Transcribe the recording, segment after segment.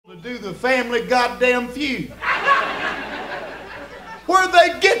do the family goddamn feud. Where'd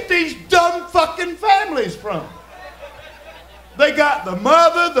they get these dumb fucking families from? They got the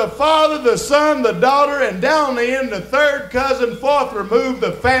mother, the father, the son, the daughter, and down the end, the third cousin, fourth removed,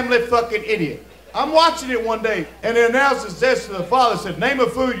 the family fucking idiot. I'm watching it one day, and the announcer says to the father, said, name a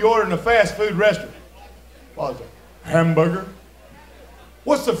food you order in a fast food restaurant. Father said, hamburger.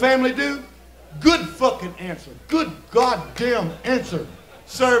 What's the family do? Good fucking answer. Good goddamn answer.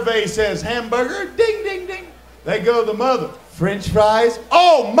 Survey says hamburger. Ding, ding, ding. They go to the mother. French fries.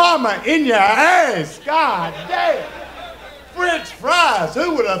 Oh, mama, in your ass. God damn. French fries.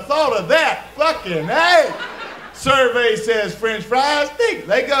 Who would have thought of that? Fucking hey. Survey says French fries. Ding.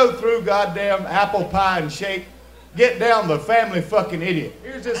 They go through goddamn apple pie and shake. Get down the family fucking idiot.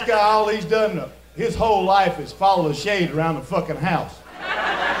 Here's this guy. All he's done his whole life is follow the shade around the fucking house.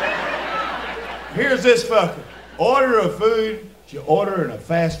 Here's this fucker. Order a food you order in a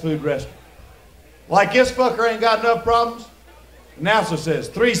fast food restaurant. Like this fucker ain't got enough problems. Announcer says,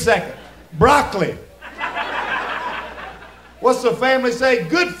 3 seconds. Broccoli. What's the family say?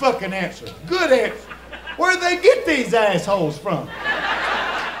 Good fucking answer. Good answer. Where'd they get these assholes from?